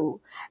can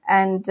do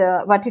and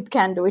what it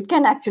can do. It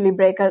can actually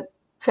break a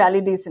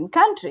fairly decent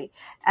country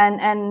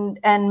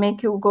and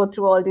make you go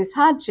through all these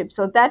hardships.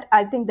 So that,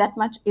 I think, that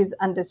much is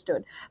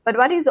understood. But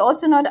what is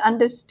also not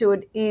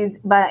understood is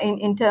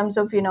in terms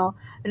of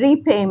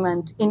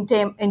repayment, in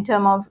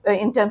terms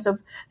of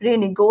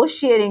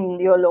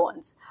renegotiating your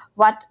loans,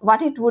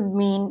 what it would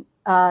mean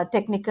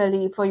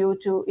technically for you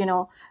to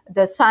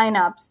the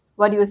sign-ups.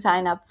 What do you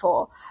sign up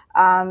for?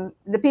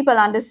 The people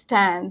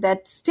understand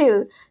that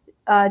still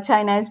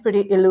China is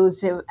pretty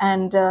elusive,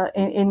 and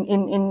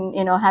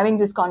in having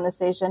this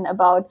conversation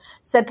about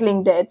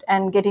settling debt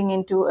and getting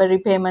into a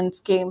repayment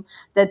scheme,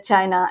 that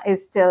China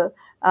is still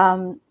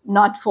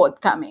not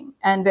forthcoming,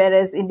 and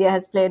whereas India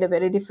has played a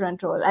very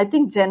different role. I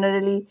think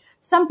generally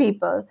some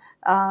people,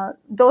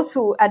 those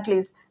who at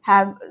least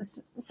have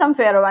some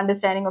fair of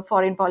understanding of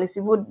foreign policy,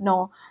 would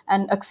know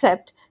and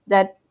accept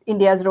that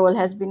India's role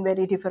has been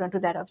very different to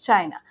that of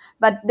China.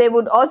 But they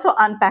would also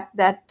unpack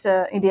that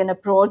Indian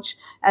approach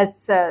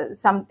as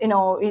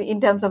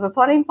in terms of a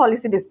foreign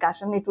policy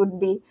discussion, it would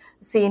be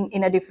seen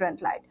in a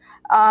different light.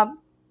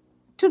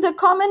 To the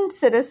common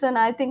citizen,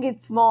 I think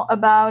it's more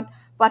about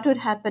what would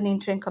happen in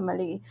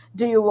Trincomalee.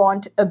 Do you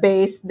want a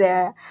base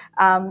there?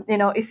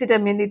 Is it a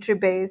military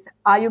base?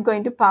 Are you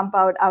going to pump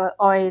out our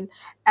oil?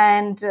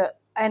 And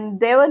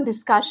there were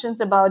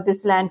discussions about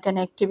this land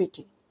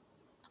connectivity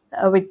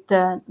with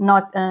the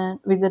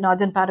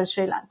northern part of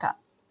Sri Lanka,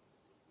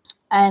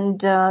 and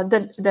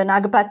the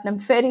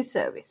Nagapattinam ferry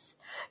service.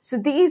 So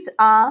these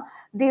are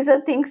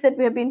things that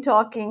we have been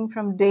talking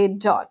from day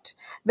dot.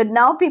 But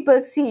now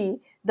people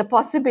see the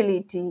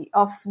possibility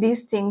of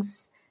these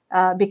things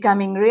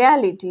becoming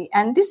reality,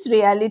 and this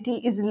reality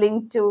is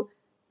linked to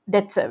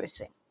debt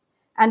servicing.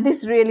 And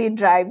this really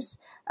drives.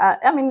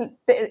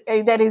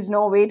 There is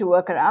no way to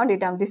work around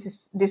it, and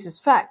this is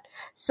fact.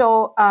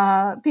 So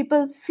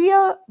people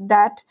fear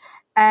that,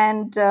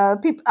 and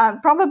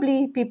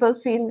probably people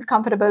feel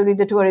comfortable with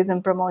the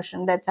tourism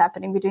promotion that's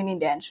happening between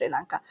India and Sri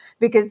Lanka,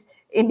 because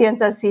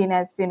Indians are seen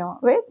as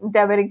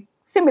they're very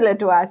similar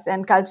to us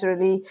and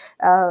culturally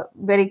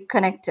very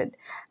connected.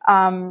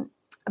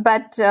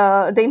 But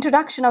the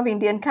introduction of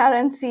Indian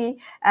currency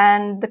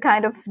and the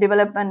kind of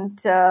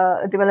developments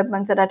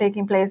that are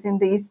taking place in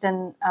the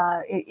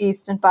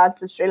eastern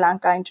parts of Sri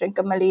Lanka, in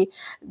Trincomalee,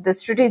 the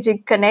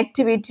strategic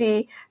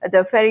connectivity,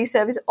 the ferry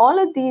service, all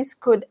of these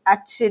could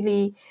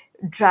actually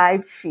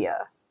drive fear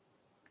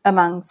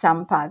among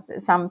some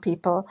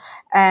people.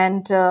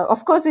 And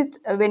of course, it's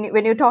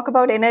when you talk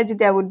about energy,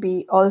 there would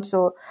be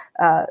also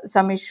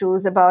some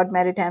issues about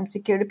maritime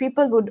security.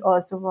 People would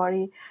also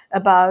worry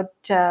about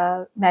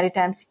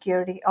maritime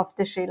security of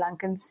the Sri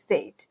Lankan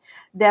state.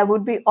 There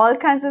would be all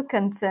kinds of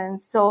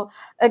concerns. So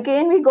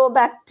again, we go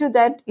back to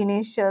that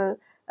initial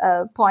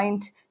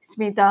point,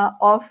 Smita,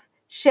 of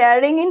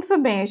sharing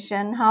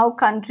information, how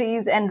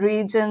countries and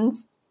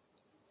regions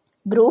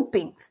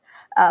groupings,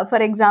 for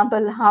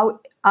example, how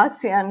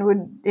ASEAN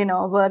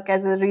would work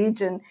as a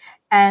region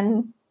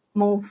and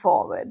move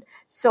forward.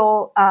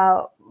 So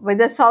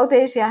whether South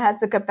Asia has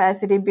the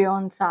capacity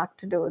beyond SAARC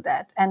to do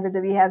that, and whether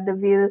we have the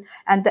will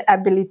and the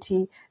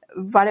ability,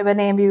 whatever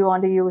name we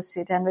want to use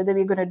it, and whether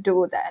we're going to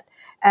do that,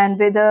 and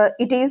whether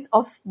it is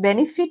of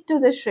benefit to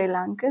the Sri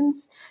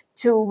Lankans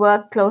to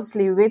work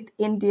closely with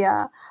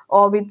India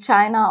or with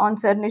China on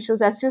certain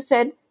issues. As you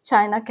said,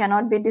 China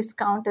cannot be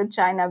discounted.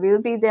 China will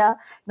be there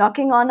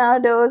knocking on our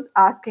doors,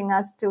 asking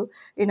us to,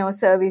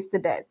 service the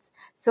debts.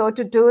 So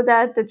to do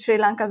that, the Sri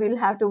Lanka will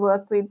have to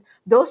work with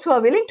those who are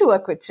willing to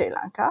work with Sri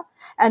Lanka.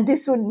 And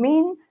this would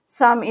mean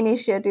some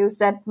initiatives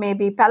that may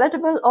be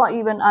palatable or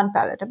even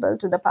unpalatable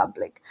to the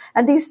public.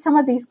 And some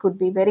of these could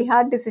be very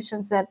hard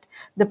decisions that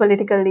the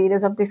political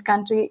leaders of this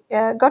country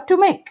got to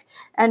make.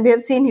 And we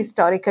have seen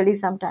historically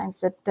sometimes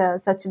that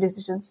such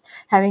decisions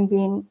having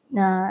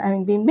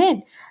been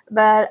made.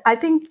 But I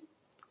think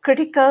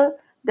critical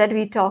that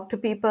we talk to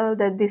people,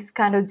 that this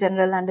kind of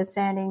general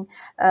understanding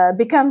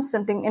becomes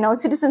something,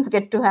 citizens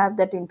get to have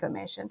that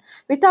information.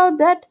 Without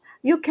that,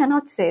 you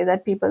cannot say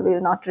that people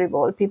will not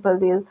revolt, people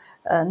will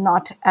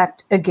not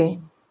act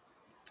again.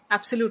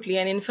 Absolutely.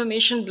 An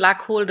information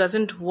black hole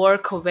doesn't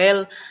work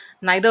well,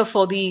 neither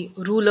for the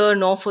ruler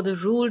nor for the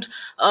ruled.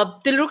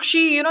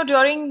 Dilrukshi,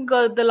 during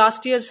the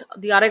last year's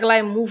the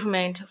Aragalaya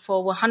movement for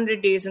over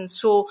 100 days, and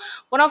so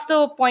one of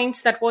the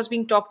points that was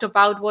being talked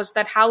about was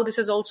that how this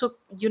has also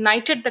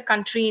united the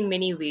country in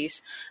many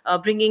ways,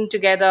 bringing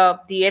together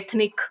the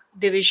ethnic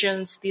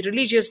divisions, the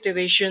religious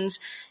divisions.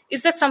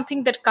 Is that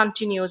something that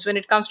continues when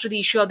it comes to the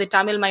issue of the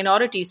Tamil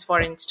minorities, for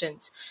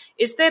instance?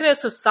 Is there a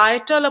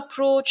societal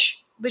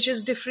approach which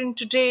is different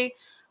today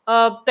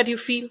that you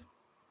feel?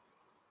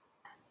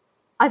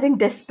 I think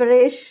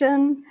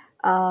desperation,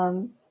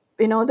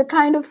 the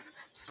kind of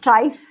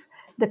strife,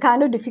 the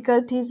kind of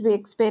difficulties we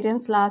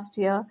experienced last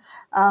year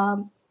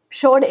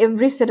showed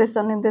every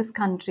citizen in this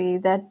country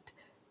that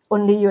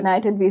only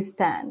united we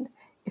stand.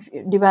 If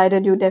you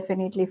divided, you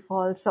definitely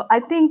fall. So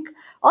I think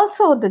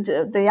also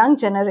the young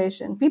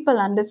generation, people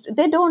understand.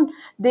 They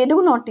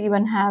do not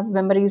even have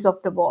memories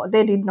of the war.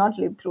 They did not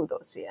live through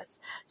those years.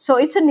 So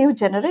it's a new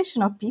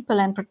generation of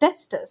people and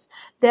protesters.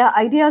 Their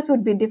ideas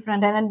would be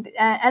different,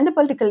 and the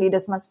political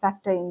leaders must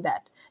factor in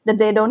that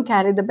they don't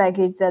carry the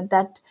baggage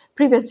that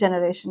previous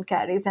generation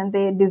carries, and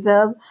they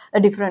deserve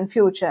a different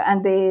future,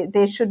 and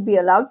they should be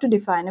allowed to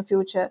define a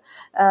future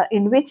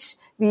in which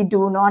we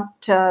do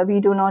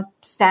not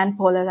stand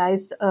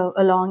polarized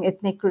along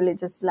ethnic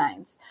religious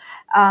lines.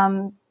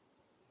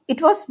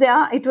 It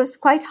was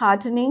quite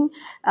heartening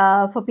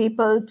for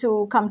people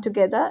to come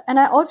together, and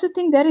I also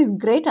think there is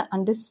greater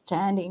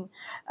understanding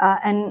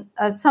and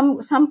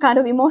some kind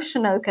of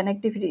emotional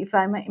connectivity, if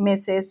I may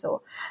say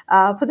so.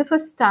 For the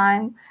first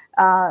time,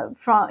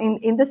 from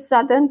in the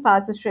southern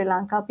parts of Sri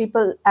Lanka,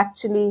 people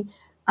actually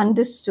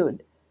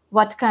understood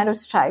what kind of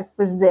strife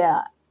was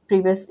there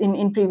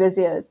in previous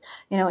years,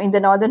 in the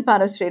northern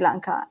part of Sri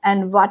Lanka,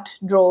 and what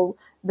drove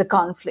the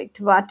conflict,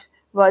 what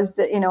was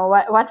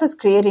what was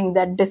creating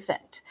that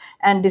dissent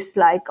and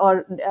dislike,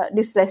 or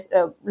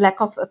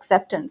lack of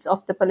acceptance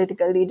of the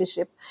political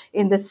leadership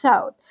in the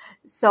south.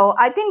 So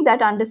I think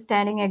that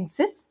understanding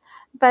exists,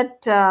 but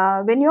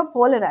when you're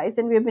polarized,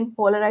 and we've been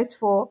polarized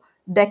for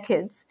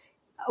decades,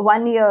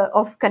 1 year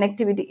of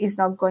connectivity is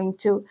not going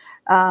to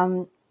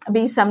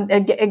be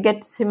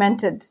get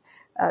cemented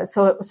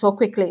so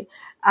quickly.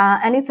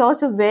 And it's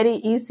also very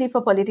easy for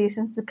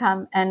politicians to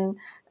come and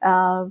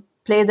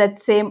play that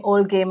same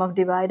old game of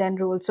divide and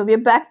rule. So we're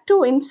back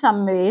to, in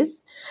some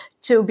ways,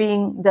 to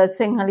being the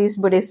Sinhalese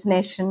Buddhist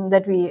nation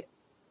that we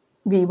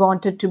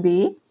wanted to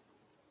be.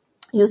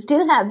 You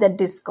still have that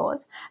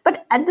discourse,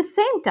 but at the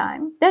same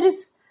time, there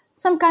is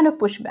some kind of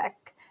pushback,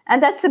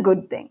 and that's a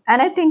good thing.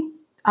 And I think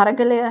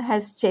Aragalaya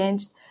has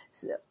changed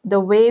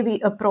the way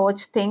we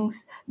approach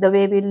things, the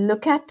way we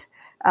look at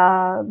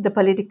the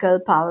political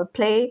power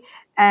play,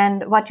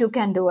 and what you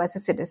can do as a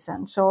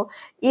citizen. So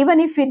even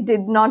if it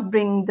did not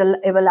bring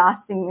the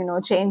everlasting,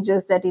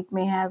 changes that it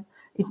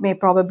may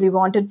probably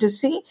wanted to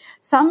see,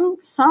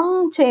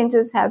 some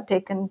changes have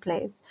taken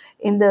place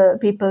in the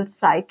people's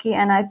psyche,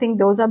 and I think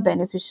those are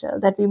beneficial,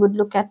 that we would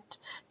look at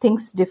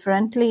things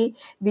differently.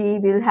 We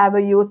will have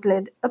a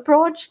youth-led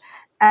approach,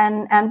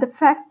 and the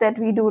fact that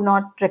we do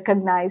not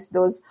recognize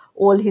those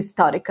old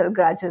historical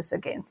grudges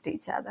against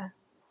each other.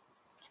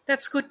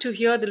 That's good to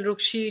hear,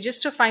 Dilrukshi.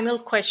 Just a final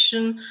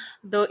question.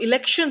 The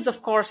elections,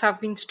 of course, have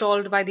been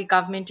stalled by the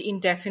government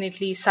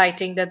indefinitely,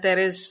 citing that there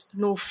is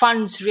no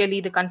funds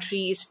really. The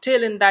country is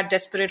still in that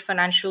desperate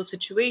financial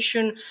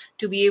situation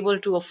to be able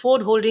to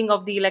afford holding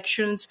of the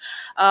elections.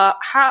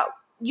 How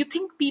you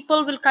think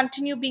people will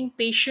continue being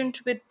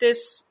patient with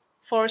this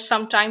for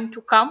some time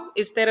to come?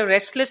 Is there a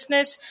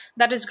restlessness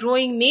that is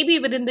growing maybe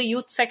within the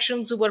youth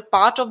sections who were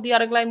part of the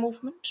Aragalai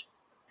movement?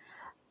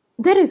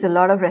 There is a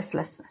lot of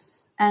restlessness.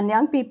 And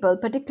young people,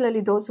 particularly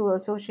those who are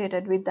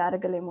associated with the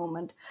Aragalaya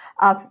movement,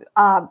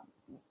 are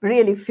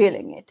really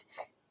feeling it.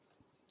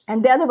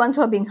 And they are the ones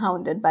who are being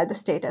hounded by the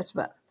state as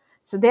well.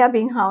 So they are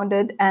being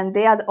hounded, and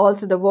they are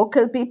also the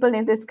vocal people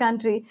in this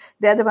country.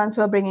 They are the ones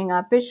who are bringing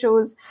up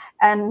issues.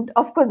 And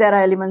of course, there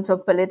are elements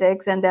of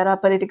politics, and there are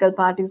political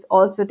parties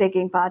also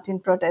taking part in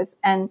protests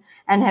and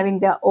having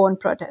their own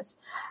protests.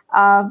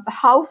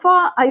 How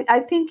far, I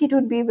think it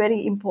would be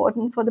very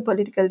important for the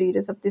political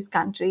leaders of this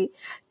country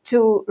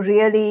to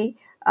really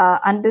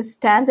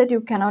understand that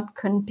you cannot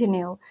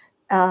continue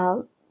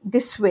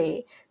this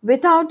way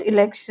without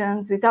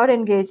elections, without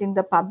engaging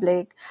the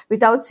public,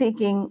 without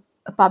seeking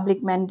a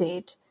public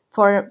mandate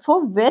for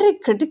very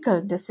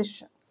critical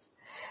decisions.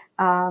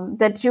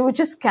 That you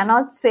just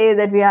cannot say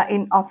that we are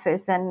in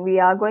office and we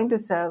are going to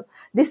serve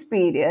this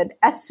period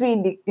as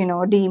we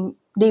deem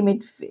deem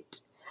it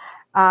fit.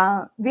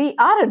 We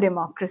are a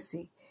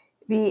democracy.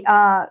 We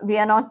are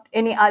not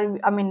any.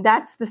 I mean,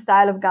 that's the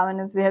style of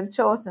governance we have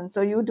chosen.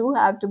 So you do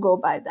have to go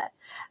by that.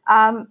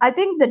 I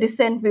think the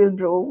dissent will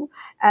brew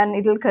and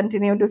it will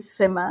continue to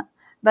simmer.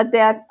 But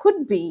there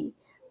could be,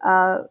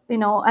 at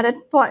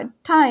a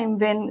time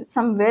when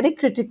some very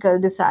critical,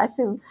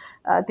 decisive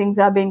things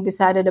are being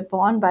decided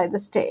upon by the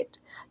state,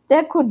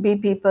 there could be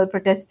people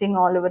protesting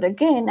all over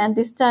again. And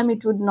this time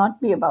it would not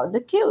be about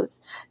the queues.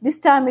 This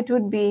time it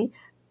would be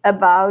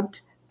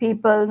about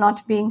people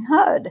not being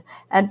heard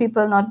and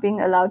people not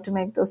being allowed to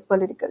make those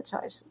political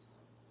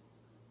choices.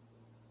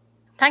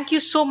 Thank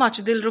you so much,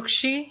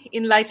 Dilrukshi.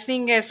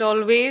 Enlightening as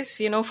always,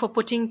 for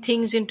putting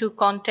things into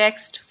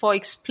context, for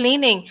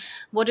explaining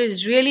what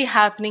is really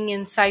happening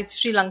inside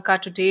Sri Lanka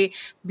today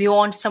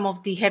beyond some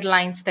of the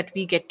headlines that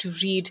we get to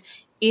read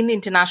in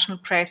international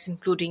press,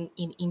 including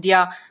in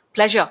India.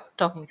 Pleasure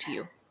talking to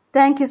you.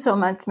 Thank you so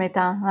much,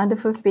 Smita.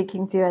 Wonderful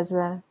speaking to you as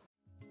well.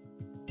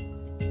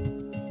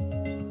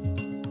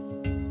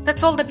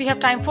 That's all that we have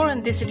time for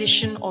in this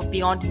edition of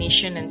Beyond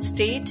Nation and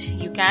State.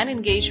 You can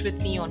engage with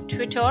me on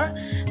Twitter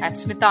at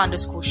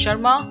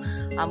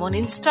Smita_Sharma. I'm on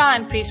Insta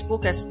and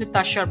Facebook as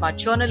Smita Sharma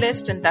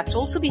Journalist, and that's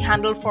also the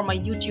handle for my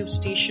YouTube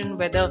station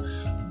where the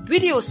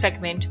video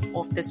segment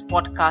of this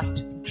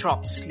podcast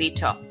drops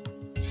later.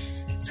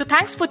 So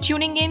thanks for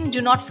tuning in. Do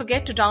not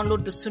forget to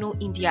download the Suno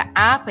India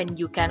app, and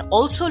you can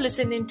also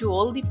listen into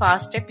all the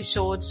past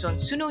episodes on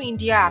Suno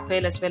India app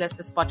as well as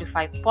the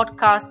Spotify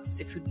podcasts.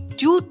 If you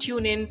do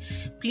tune in,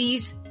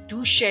 please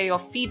do share your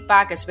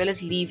feedback as well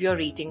as leave your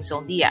ratings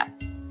on the app.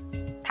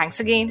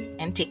 Thanks again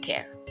and take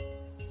care.